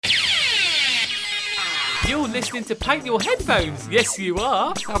You're listening to Paint Your Headphones. Yes, you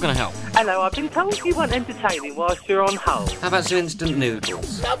are. How can I help? Hello, I've been told you want entertaining whilst you're on hold. How about some instant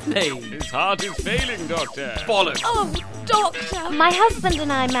noodles? Lovely. His heart is failing, Doctor. Bollocks. Oh, Doctor! My husband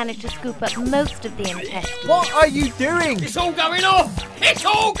and I managed to scoop up most of the intestines. What are you doing? It's all going off! It's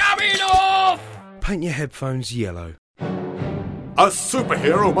all going off! Paint your headphones yellow. A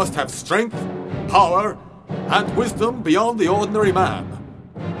superhero must have strength, power, and wisdom beyond the ordinary man.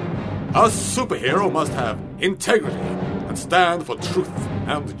 A superhero must have integrity and stand for truth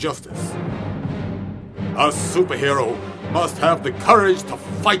and justice. A superhero must have the courage to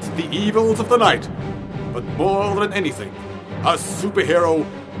fight the evils of the night. But more than anything, a superhero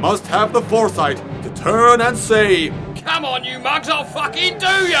must have the foresight to turn and say, Come on, you mugs, I'll fucking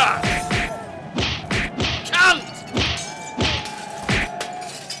do ya! Cunt!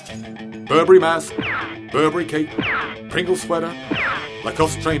 Burberry mask, Burberry cape, Pringle sweater,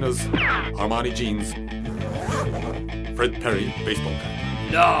 Lacoste trainers, Armani jeans, Fred Perry baseball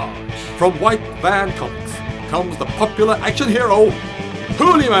cap. Large. From White Van Comics comes the popular action hero,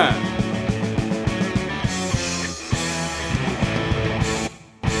 Hoolie Man.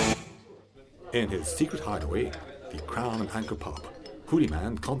 In his secret hideaway, the Crown and Anchor pub, Hoolie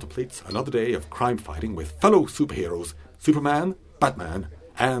Man contemplates another day of crime fighting with fellow superheroes, Superman, Batman,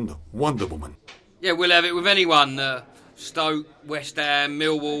 and Wonder Woman. Yeah, we'll have it with anyone. Stoke, West Ham,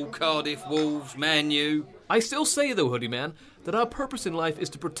 Millwall, Cardiff, Wolves, Man U. I still say, though, Hoodie Man, that our purpose in life is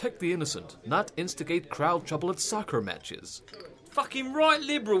to protect the innocent, not instigate crowd trouble at soccer matches. Fucking right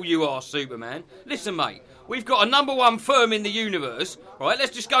liberal you are, Superman. Listen, mate, we've got a number one firm in the universe. Right,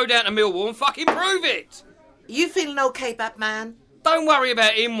 let's just go down to Millwall and fucking prove it. You feeling okay, Batman? Don't worry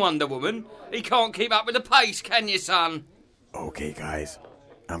about him, Wonder Woman. He can't keep up with the pace, can you, son? Okay, guys,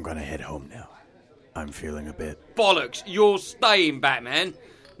 I'm gonna head home now. I'm feeling a bit... Bollocks, you're staying, Batman.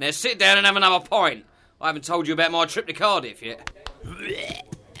 Now sit down and have another pint. I haven't told you about my trip to Cardiff yet.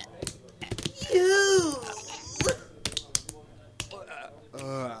 You!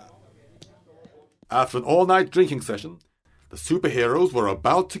 After an all-night drinking session, the superheroes were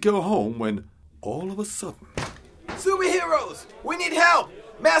about to go home when, all of a sudden... Superheroes! We need help!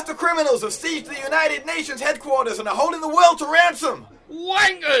 Master criminals have sieged the United Nations headquarters and are holding the world to ransom!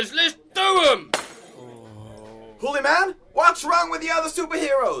 Wankers, let's do them! Hoolie Man, what's wrong with the other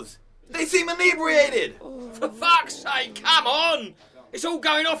superheroes? They seem inebriated! For fuck's sake, come on! It's all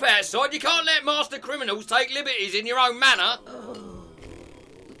going off outside. You can't let master criminals take liberties in your own manner.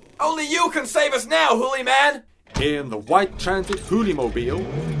 Only you can save us now, Hoolie Man! In the white transit Hoolie-mobile,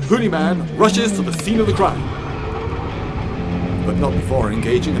 Hoolie Man rushes to the scene of the crime. But not before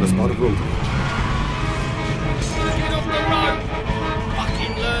engaging in a spot of road rage. Get off the road!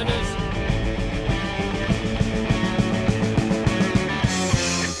 Fucking learners!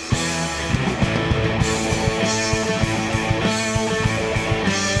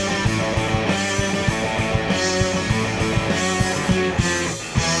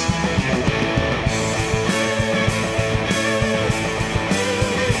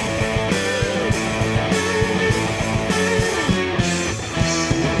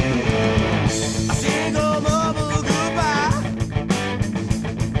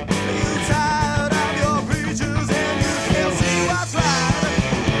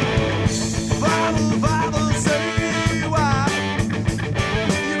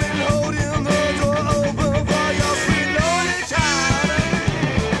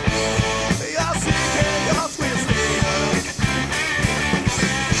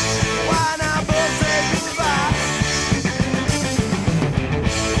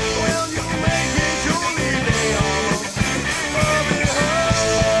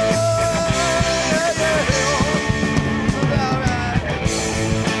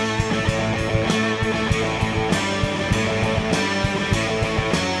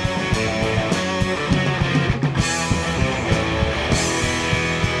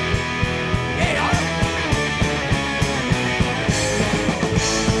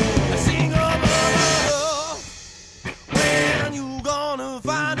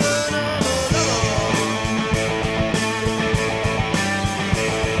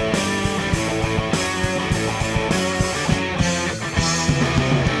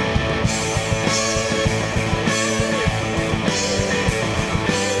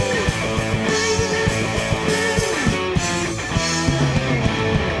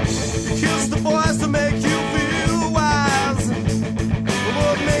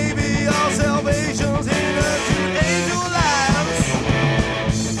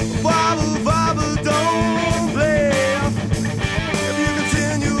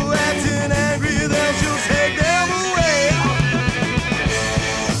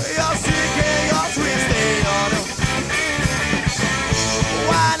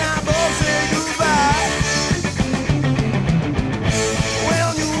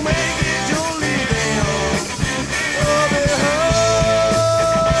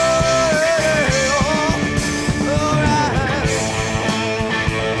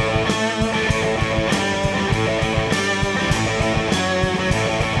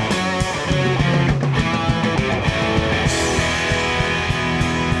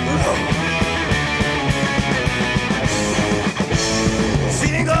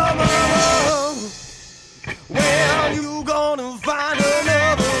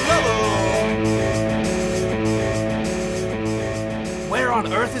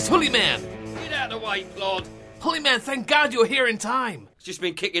 earth is Hullyman? Get out of the way, Plod. Hullyman, thank God you're here in time. It's just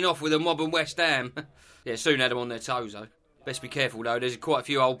been kicking off with a mob and West Ham. Yeah, soon had them on their toes, though. Best be careful, though. There's quite a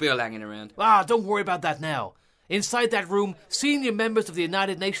few old Bill hanging around. Don't worry about that now. Inside that room, senior members of the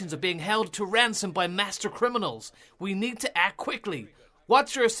United Nations are being held to ransom by master criminals. We need to act quickly.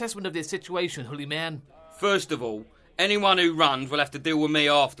 What's your assessment of this situation, Hullyman? First of all, anyone who runs will have to deal with me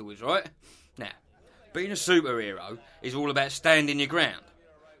afterwards, right? Now, being a superhero is all about standing your ground.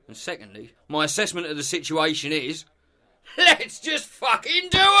 And secondly, my assessment of the situation is... let's just fucking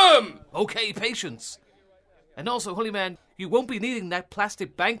do 'em! Okay, patience. And also, Hullyman, you won't be needing that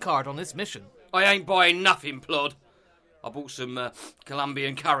plastic bank card on this mission. I ain't buying nothing, Plod. I brought some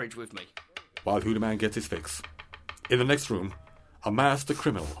Colombian courage with me. While Hullyman gets his fix, in the next room, a master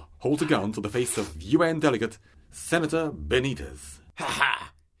criminal holds a gun to the face of UN delegate Senator Benitez.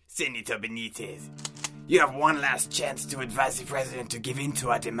 Ha! Senator Benitez. You have one last chance to advise the president to give in to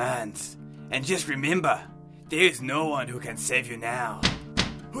our demands. And just remember, there is no one who can save you now.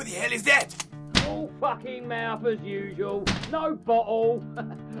 Who the hell is that? All fucking mouth as usual. No bottle.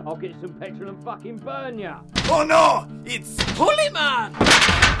 I'll get some petrol and fucking burn ya. Oh no! It's... Hullyman!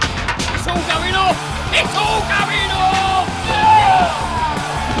 It's all going off! It's all going off!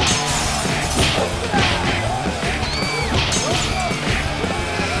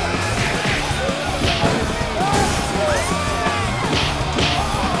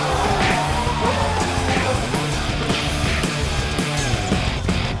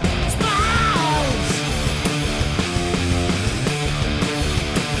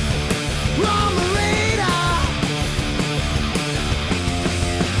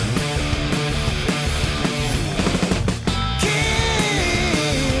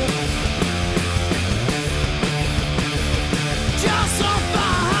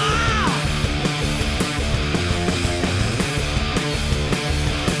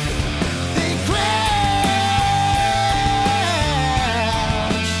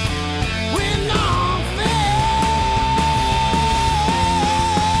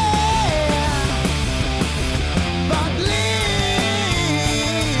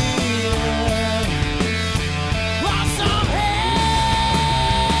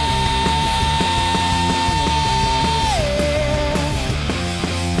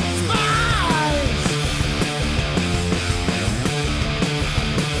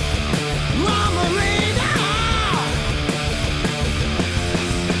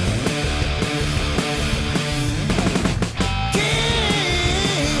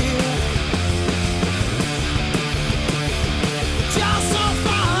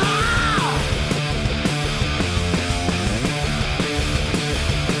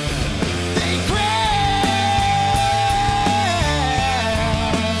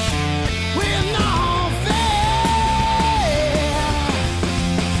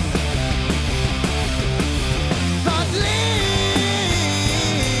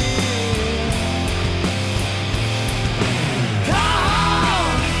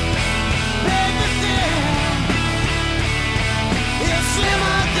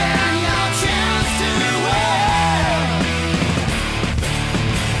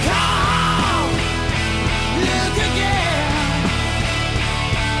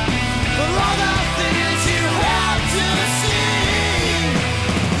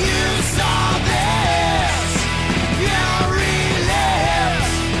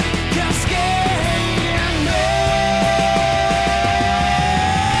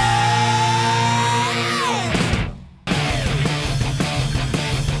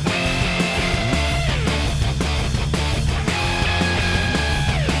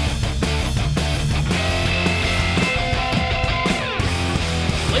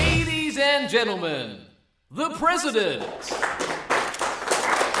 Gentlemen, the President.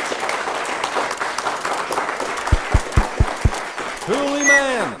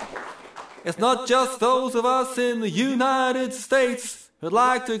 Hullyman, it's not just those of us in the United States who'd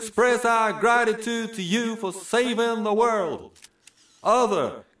like to express our gratitude to you for saving the world.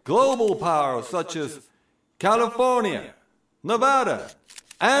 Other global powers such as California, Nevada,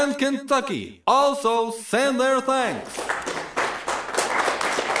 and Kentucky also send their thanks.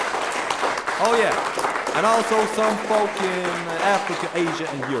 Oh yeah, and also some folk in Africa, Asia,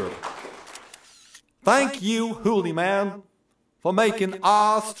 and Europe. Thank you, Hullyman, for making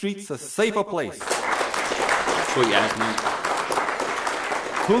our streets a safer place. Sweet ass, man.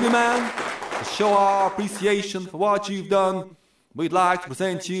 Hullyman, to show our appreciation for what you've done, we'd like to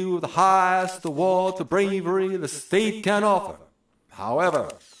present you the highest award for bravery the state can offer. However,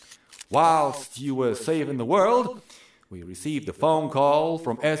 whilst you were saving the world, We received a phone call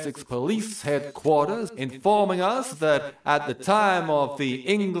from Essex Police Headquarters informing us that at the time of the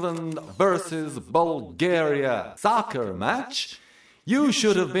England versus Bulgaria soccer match, you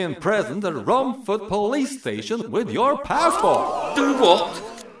should have been present at Romford Police Station with your passport. Do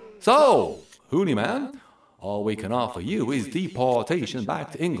what? So, Hoonie Man, all we can offer you is deportation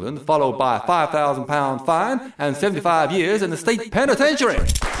back to England, followed by a £5,000 fine and 75 years in the state penitentiary.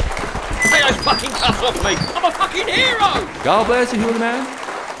 Take those fucking cuffs off me! I'm a fucking hero! God bless you, Hoonie Man.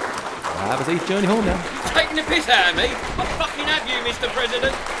 Have a safe journey home now. Taking the piss out of me? I'll fucking have you, Mr.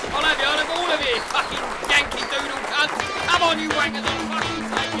 President. I'll have all of you, fucking Yankee Doodle cunts. Come on, you wankers, I'll fucking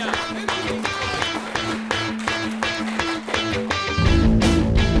take you.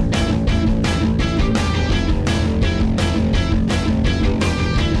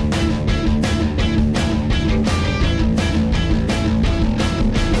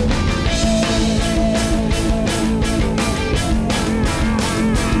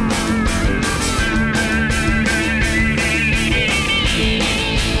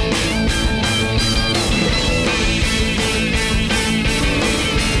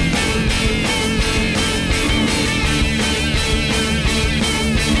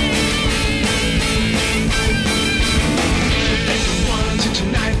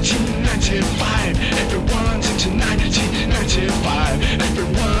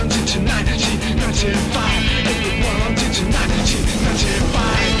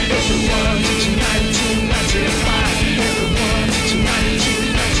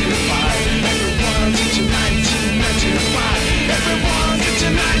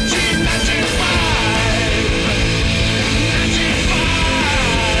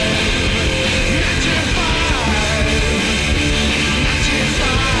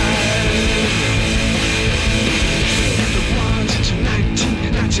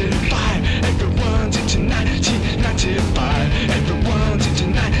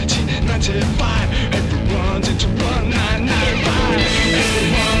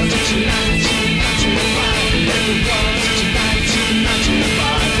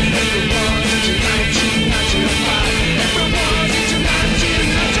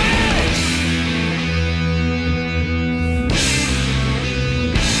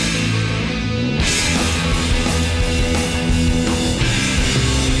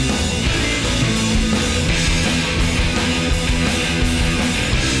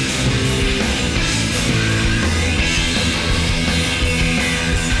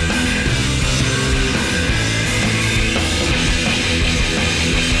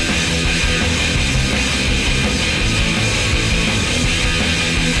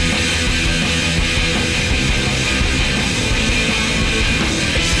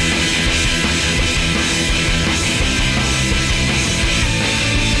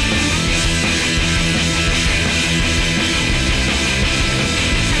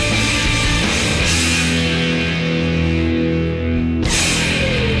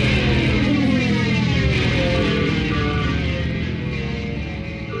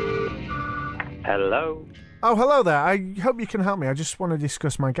 Hello? Oh, hello there. I hope you can help me. I just want to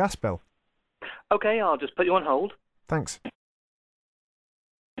discuss my gas bill. Okay, I'll just put you on hold. Thanks.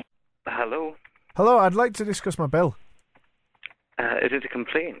 Hello? Hello, I'd like to discuss my bill. Is it a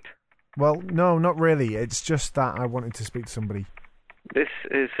complaint? Well, no, not really. It's just that I wanted to speak to somebody. This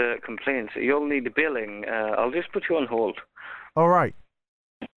is a complaint. You'll need billing. I'll just put you on hold. All right.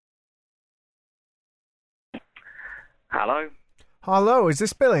 Hello? Hello, is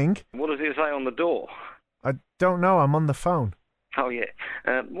this billing? What does it say on the door? I don't know. I'm on the phone. Oh, yeah.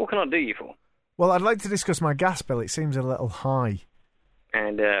 What can I do you for? Well, I'd like to discuss my gas bill. It seems a little high.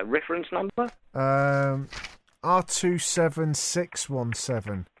 And reference number?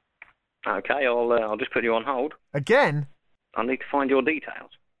 R27617. Okay, I'll just put you on hold. Again? I need to find your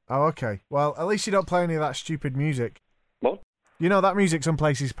details. Oh, okay. Well, at least you don't play any of that stupid music. What? You know that music some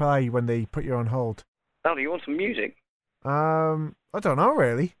places play when they put you on hold. Oh, do you want some music? I don't know,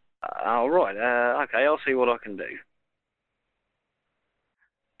 really. All right. Okay, I'll see what I can do.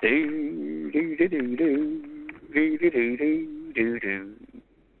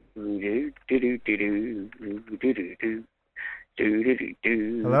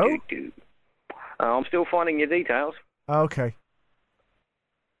 Hello? I'm still finding your details. Okay.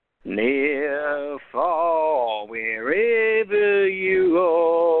 Near, far, wherever you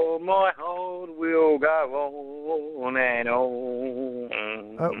are, my heart will go on and on.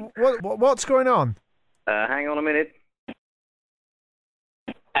 What's going on? Hang on a minute.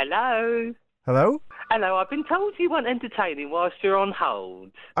 Hello? Hello? Hello, I've been told you want entertaining whilst you're on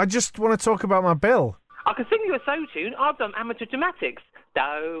hold. I just want to talk about my bill. I can sing you a so tune. I've done amateur dramatics.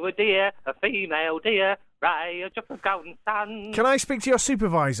 Doe, a deer, a female deer, Ray, a drop of golden sun. Can I speak to your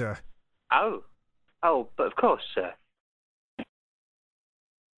supervisor? Oh, but of course, sir.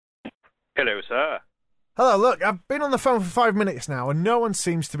 Hello, sir. Hello, look, I've been on the phone for 5 minutes now, and no one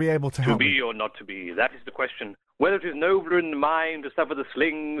seems to be able to To help me. be or not to be, that is the question. Whether it is nobler in the mind to suffer the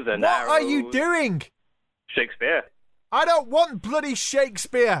slings and What arrows... are you doing? Shakespeare. I don't want bloody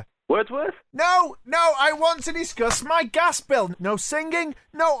Shakespeare. Wordsworth? No, I want to discuss my gas bill. No singing,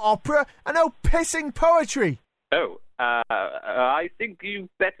 no opera, and no pissing poetry. Oh, I think you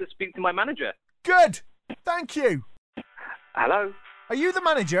better speak to my manager. Good. Thank you. Hello? Are you the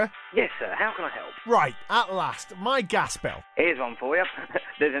manager? Yes, sir. How can I help? Right, at last, my gas bill. Here's one for you.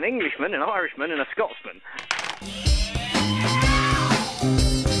 There's an Englishman, an Irishman, and a Scotsman.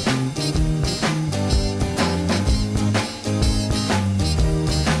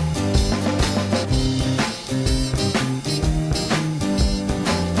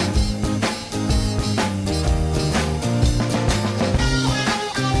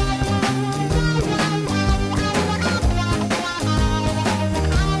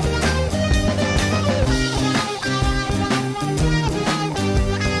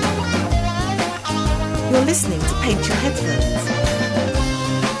 You're listening to Paint Your Headphones.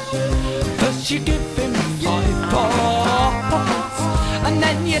 First you give him 5 pots, and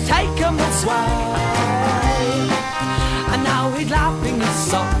then you take him away. And now he's laughing his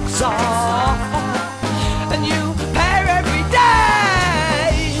socks off, and you pair every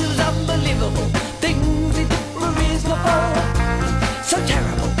day. It was unbelievable, things he did were reasonable. So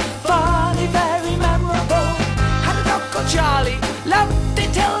terrible, funny, very memorable. Had a dog called Charlie, loved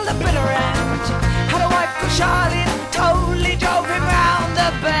it till the bitter end. Had a wife called Charlie, totally drove him round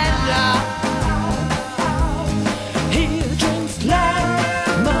the bend. He drinks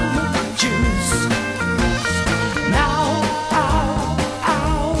lemon juice. Now,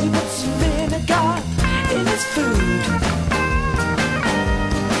 he puts vinegar in his food.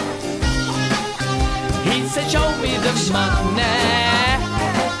 He said, show me the money,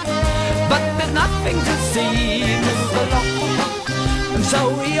 but there's nothing to see. And so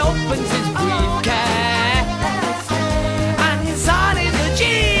he opens his briefcase, and his son is a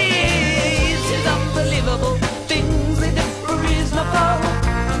cheese. It's unbelievable, things they do are reasonable.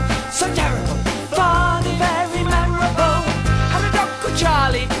 So terrible, funny, very memorable. Had a dog called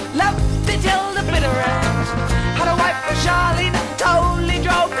Charlie, loved it till the bitter end. Had a wife called Charlie, that totally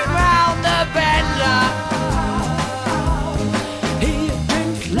drove him round the bend. He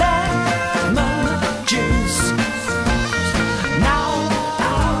drinks lemon juice.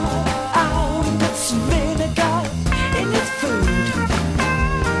 Vinegar in his food.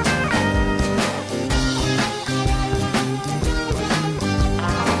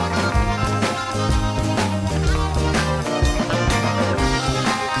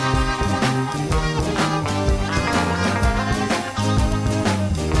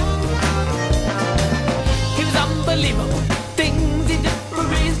 He was unbelievable, things he did were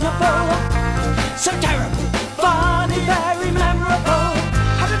reasonable. So terrible, funny, very memorable.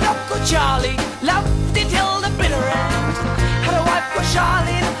 Had a dog called Charlie, loved it till the bitter end. Had a wife called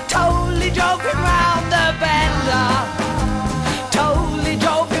Charlie, totally drove him round the bend. Totally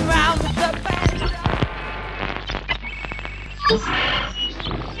drove him round the bend.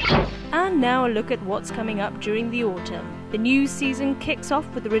 And now a look at what's coming up during the autumn. The new season kicks off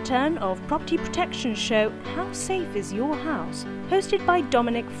with the return of property protection show How Safe Is Your House, hosted by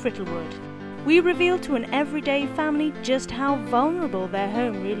Dominic Frittlewood. We reveal to an everyday family just how vulnerable their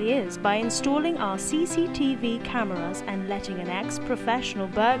home really is by installing our CCTV cameras and letting an ex-professional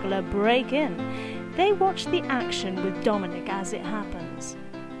burglar break in. They watch the action with Dominic as it happens.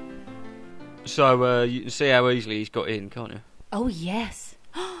 So, you can see how easily he's got in, can't you? Oh, yes.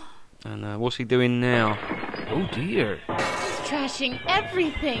 And what's he doing now? Oh, dear. He's trashing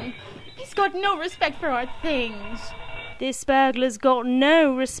everything. He's got no respect for our things. This burglar's got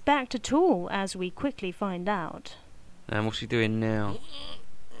no respect at all, as we quickly find out. And what's he doing now?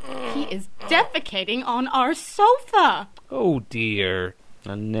 He is defecating on our sofa. Oh, dear.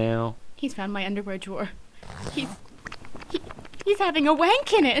 And now? He's found my underwear drawer. He's having a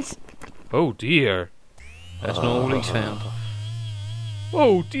wank in it. Oh, dear. That's not all he's found.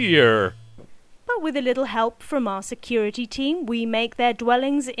 Oh, dear. But with a little help from our security team, we make their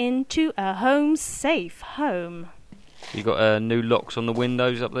dwellings into a home-safe home. You've got new locks on the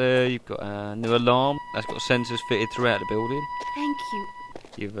windows up there. You've got a new alarm that's got sensors fitted throughout the building. Thank you.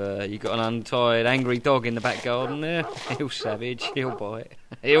 You've got an untied, angry dog in the back garden there. He'll savage. He'll bite.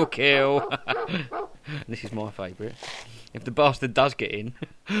 He'll kill. This is my favourite. If the bastard does get in,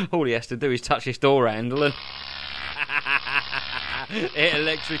 all he has to do is touch this door handle and It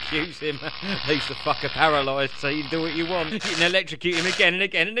electrocutes him. Leaves the fucker paralysed, so you can do what you want. You can electrocute him again and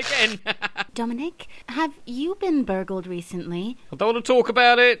again and again. Dominic, have you been burgled recently? I don't want to talk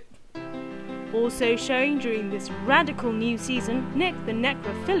about it. Also showing during this radical new season, Nick the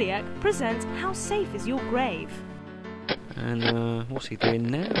Necrophiliac presents How Safe Is Your Grave? And what's he doing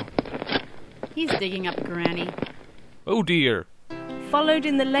now? He's digging up Granny. Oh dear. Followed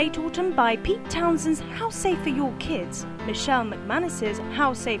in the late autumn by Pete Townsend's How Safe Are Your Kids, Michelle McManus's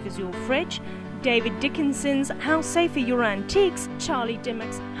How Safe Is Your Fridge, David Dickinson's How Safe Are Your Antiques, Charlie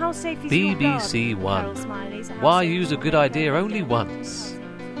Dimmock's How Safe Is Your Garden, BBC One. Carol Smiley's How Why Safe use a good idea only once?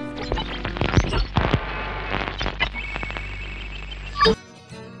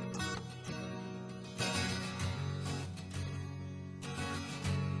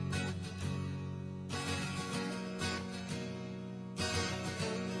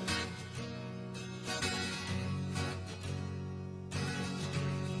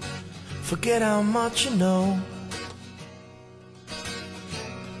 Forget how much you know.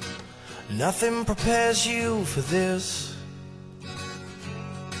 Nothing prepares you for this.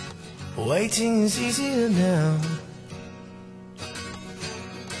 Waiting is easier now.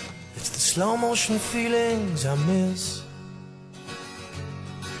 It's the slow motion feelings I miss.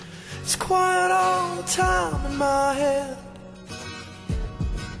 It's quiet all the time in my head.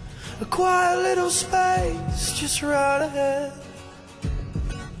 A quiet little space just right ahead.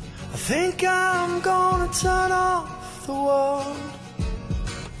 I think I'm gonna turn off the world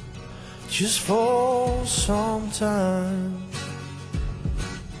just for some time.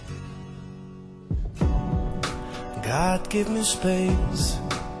 God, give me space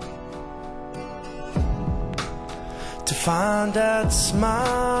to find that smile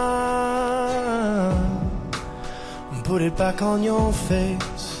and put it back on your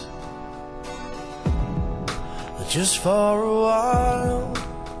face just for a while.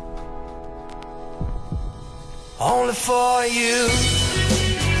 Only for you.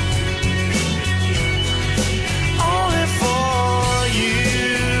 Only for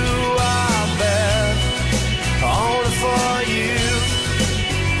you, I bet. Only for you.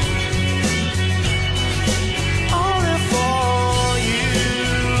 Only for you,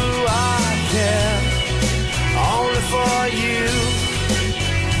 I care. Only for you.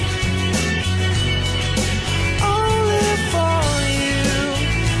 Only for you,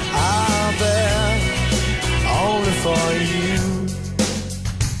 I bet. Only for you.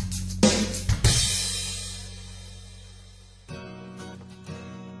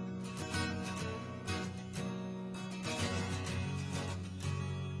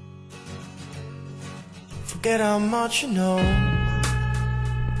 Forget how much you know.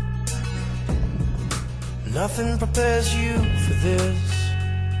 Nothing prepares you for this.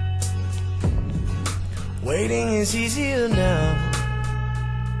 Waiting is easier now.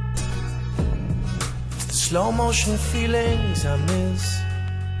 Slow motion feelings I miss.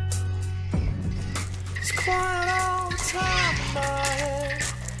 It's quiet all the time in my head.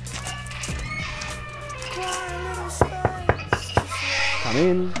 Quiet little space. Come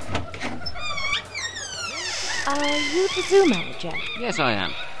in. Are you the zoo manager? Yes, I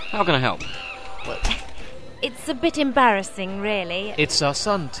am. How can I help? Well, it's a bit embarrassing, really. It's our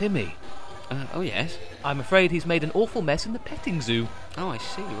son, Timmy. Oh, yes? I'm afraid he's made an awful mess in the petting zoo. Oh, I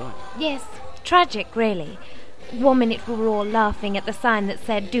see, right. Yes, tragic, really. One minute we were all laughing at the sign that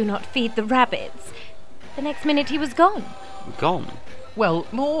said, "Do not feed the rabbits." The next minute he was gone. Gone? Well,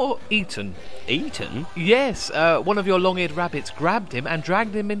 more eaten. Eaten? Yes, one of your long-eared rabbits grabbed him and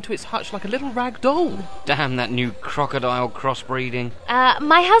dragged him into its hutch like a little rag doll. Damn that new crocodile crossbreeding.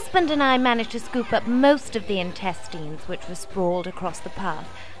 My husband and I managed to scoop up most of the intestines which were sprawled across the path.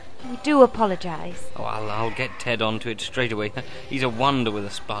 We do apologise. Oh, I'll get Ted onto it straight away. He's a wonder with a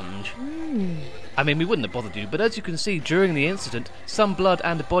sponge. I mean, we wouldn't have bothered you, but as you can see, during the incident, some blood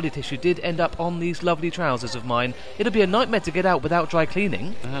and body tissue did end up on these lovely trousers of mine. It'll be a nightmare to get out without dry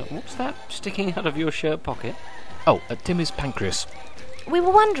cleaning. What's that sticking out of your shirt pocket? Oh, Timmy's pancreas. We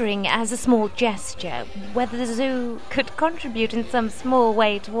were wondering, as a small gesture, whether the zoo could contribute in some small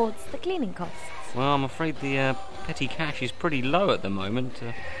way towards the cleaning costs. Well, I'm afraid the petty cash is pretty low at the moment.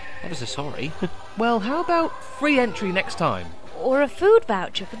 Ever so sorry. Well, how about free entry next time? Or a food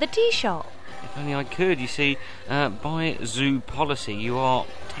voucher for the tea shop. If only I could. You see, by zoo policy, you are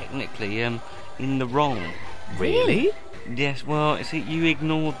technically in the wrong. Really? Yes, well, you see, you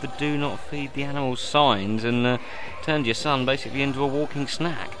ignored the do not feed the animals signs and turned your son basically into a walking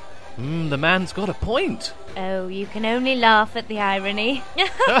snack. The man's got a point. Oh, you can only laugh at the irony.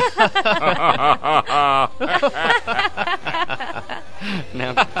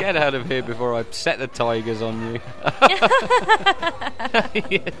 Now get out of here before I set the tigers on you.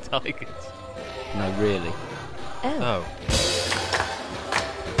 Yeah, tigers. No, really. Oh.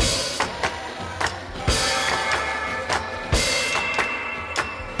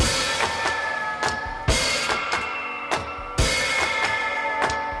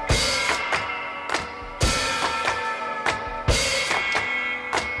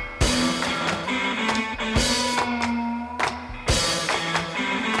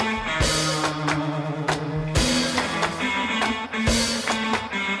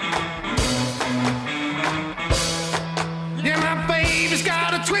 Yeah, my baby's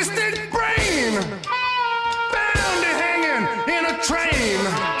got a twisted brain, bound and hanging in a train.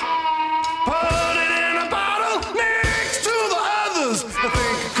 Put it in a bottle next to the others. I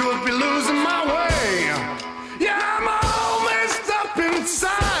think I could be losing my way. Yeah, I'm all messed up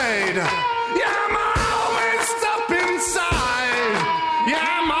inside. Yeah, I'm all messed up inside. Yeah,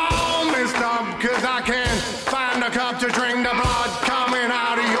 I'm all messed up 'cause I can't find a cup to drink the blood coming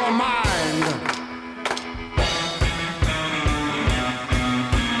out of your mind.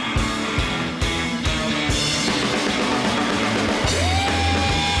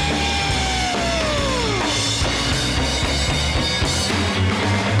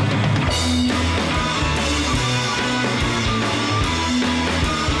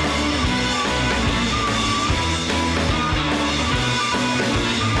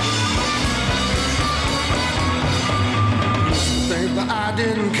 Think that I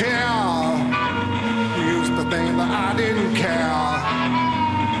didn't care. You used to think that I didn't care.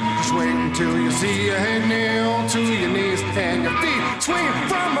 Just wait until you see your head kneel to your knees and your feet swinging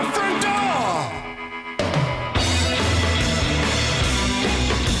from the front door.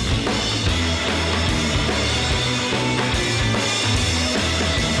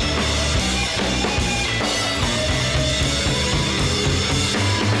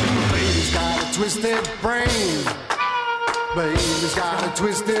 Baby's got a twisted brain. Baby's got a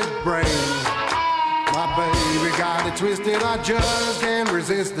twisted brain. My baby got it twisted, I just can't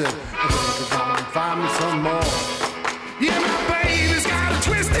resist it. I think it's gonna find me some more. Yeah, my baby's got a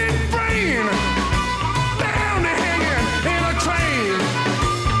twisted brain, bound and hanging in a train.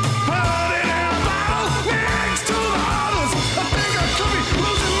 Put it in a bottle next to the others. I think I could be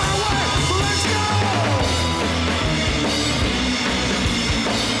losing my way. Let's go!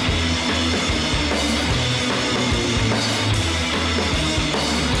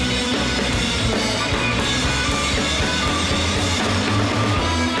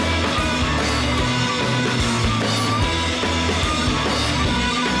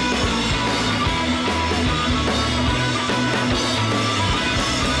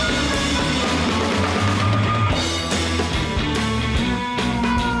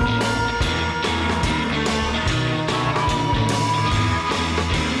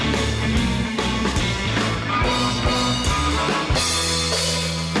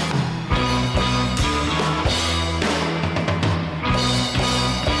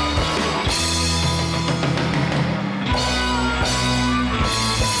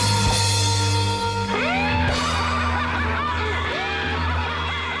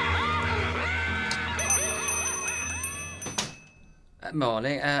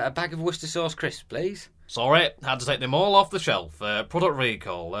 Morning. A bag of Worcester sauce crisps, please. Sorry, had to take them all off the shelf. Product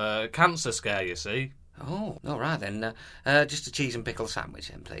recall. Cancer scare, you see. Oh, all right then. Just a cheese and pickle sandwich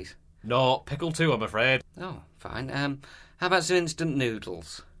then, please. No, pickle too, I'm afraid. Oh, fine. How about some instant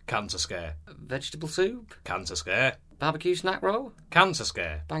noodles? Cancer scare. Vegetable soup? Cancer scare. Barbecue snack roll? Cancer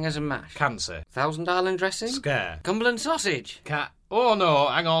scare. Bangers and mash? Cancer. Thousand Island dressing? Scare. Cumberland sausage? Oh no,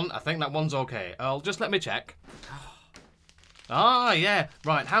 hang on. I think that one's okay. Just let me check. Ah, yeah.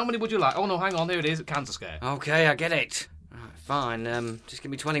 Right, how many would you like? Oh no, hang on, here it is. Cancer scare. Okay, I get it. Right, fine. Just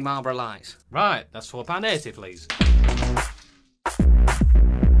give me 20 Marlboro Lights. Right, that's £4.80, please.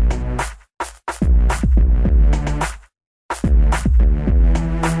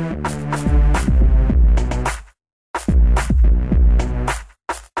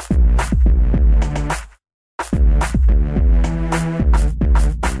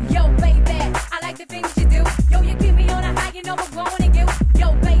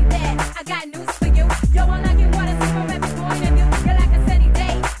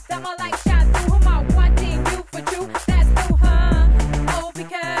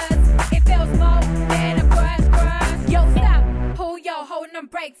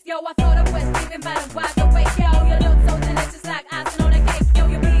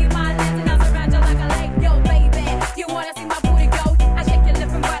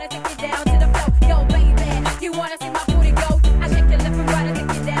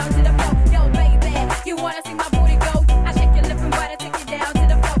 Wanna see my booty go? I shake your lip and ride it.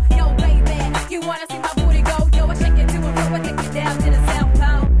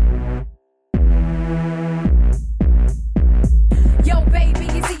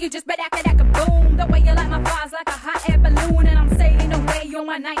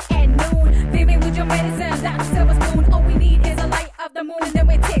 night and noon. Feed me with your medicine, that's a silver spoon. All we need is a light of the moon, and then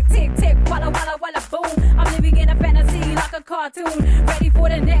we tick, tick, tick, walla, walla, walla, boom. I'm living in a fantasy like a cartoon. Ready for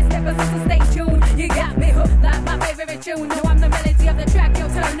the next episode, so stay tuned. You got me hooked like my favorite tune. No, I'm the melody of the track, yo,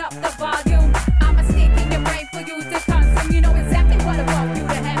 turn up the volume. I'm a stick in your brain for you to consume. You know exactly what I want you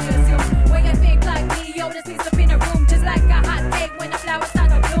to have to assume. When you think like me, yo, this needs up in a room. Just like a hot egg when the flower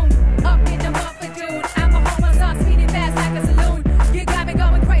starts to bloom. Up in the month of June, I'm a homo star, speeding fast like a saloon. You got me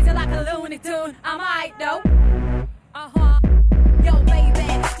going crazy like a Looney Tune. I'm alright though. Yo, baby,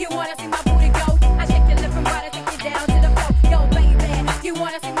 you wanna see my booty go? I shake your lip and right, I take you down to the floor. Yo, baby, you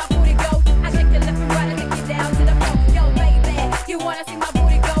wanna see my booty go? I shake your lip and right, I take you down to the floor. Yo, baby, you wanna see my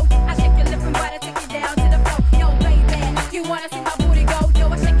booty go? I shake your lip and right, I take you down to the floor. Yo, baby, you wanna see my booty go? Yo,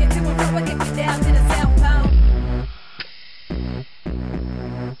 I shake it to and fro, I take you down to the cell phone.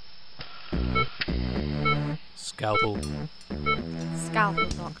 Scalpel. Scalpel,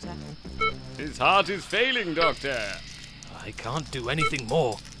 Doctor. His heart is failing, Doctor. I can't do anything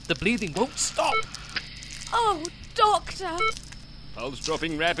more. The bleeding won't stop. Oh, Doctor. Pulse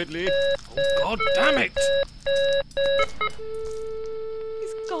dropping rapidly. Oh, God damn it.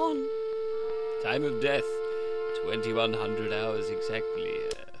 He's gone. Time of death, 2100 hours exactly.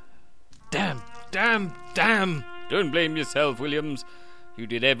 Damn, damn, damn. Don't blame yourself, Williams. You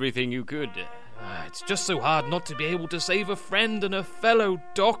did everything you could. It's just so hard not to be able to save a friend and a fellow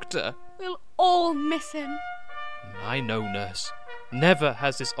doctor. We'll all miss him. I know, nurse. Never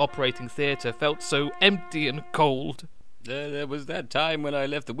has this operating theatre felt so empty and cold. There was that time when I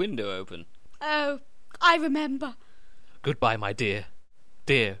left the window open. Oh, I remember. Goodbye, my dear.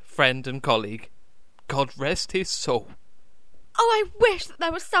 Dear friend and colleague. God rest his soul. Oh, I wish that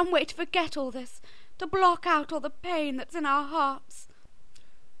there was some way to forget all this, to block out all the pain that's in our hearts.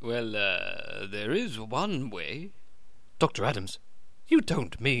 Well, there is one way. Dr. Adams, you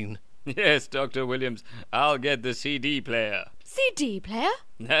don't mean... Yes, Dr. Williams, I'll get the CD player. CD player?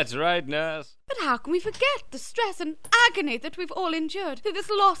 That's right, nurse. But how can we forget the stress and agony that we've all endured through this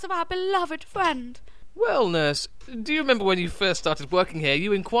loss of our beloved friend? Well, nurse, do you remember when you first started working here,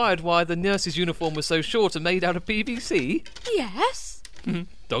 you inquired why the nurse's uniform was so short and made out of PVC? Yes.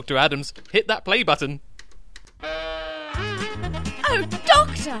 Dr. Adams, hit that play button. Oh,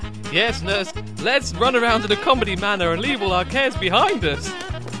 Doctor! Yes, nurse, let's run around in a comedy manner and leave all our cares behind us.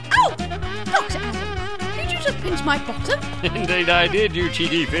 Oh! Dr. Adams, did you just pinch my bottom? Indeed I did, you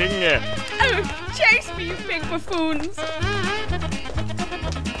cheeky thing. Oh, chase me, you big buffoons!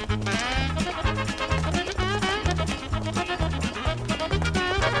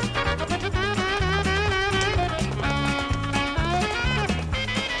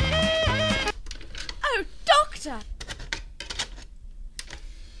 Oh, Doctor!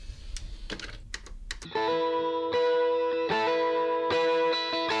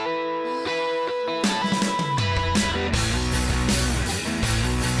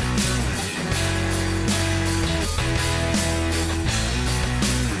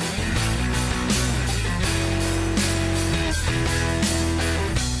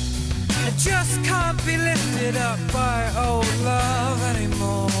 Just can't be lifted up by old love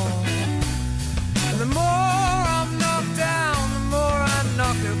anymore. And the more I'm knocked down, the more I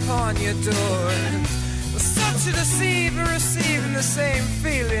knock upon your door. Well, such a deceiver, receiving the same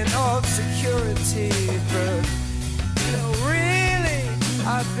feeling of security. But, you know, really,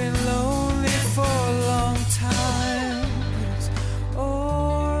 I've been lonely for a long time. But it's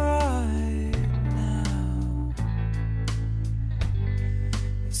alright now.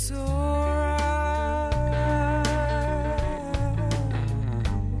 It's alright.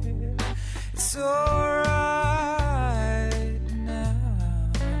 It's alright now.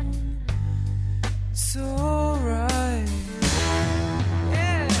 It's alright.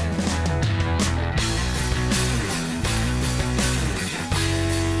 Yeah.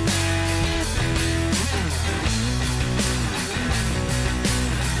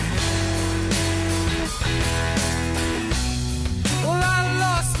 Well, I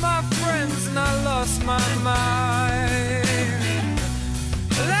lost my friends and I lost my mind.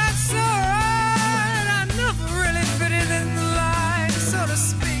 That's alright, I never really fitted in the line, so to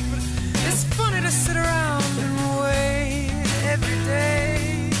speak. But it's funny to sit around and wait every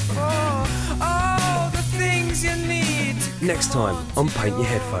day for all the things you need. Next time on Paint Your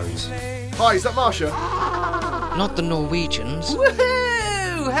Headphones. Hi, is that Marsha? Not the Norwegians.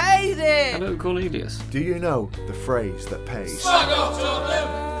 Woohoo! Hey there! Hello, Cornelius. Do you know the phrase that pays? Fuck off, Tottenham!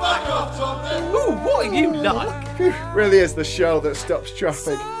 Fuck off, Tottenham! Ooh, what are you like? Really is the show that stops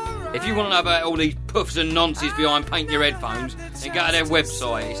traffic. If you want to know about all these puffs and nonsense behind Paint Your Headphones, then go to their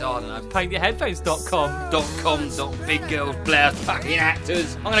website. It's, I don't know, paintyourheadphones.com. Big girls, blouse, fucking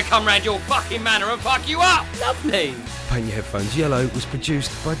actors. I'm going to come round your fucking manor and fuck you up. Lovely. Paint Your Headphones Yellow was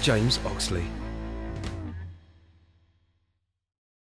produced by James Oxley.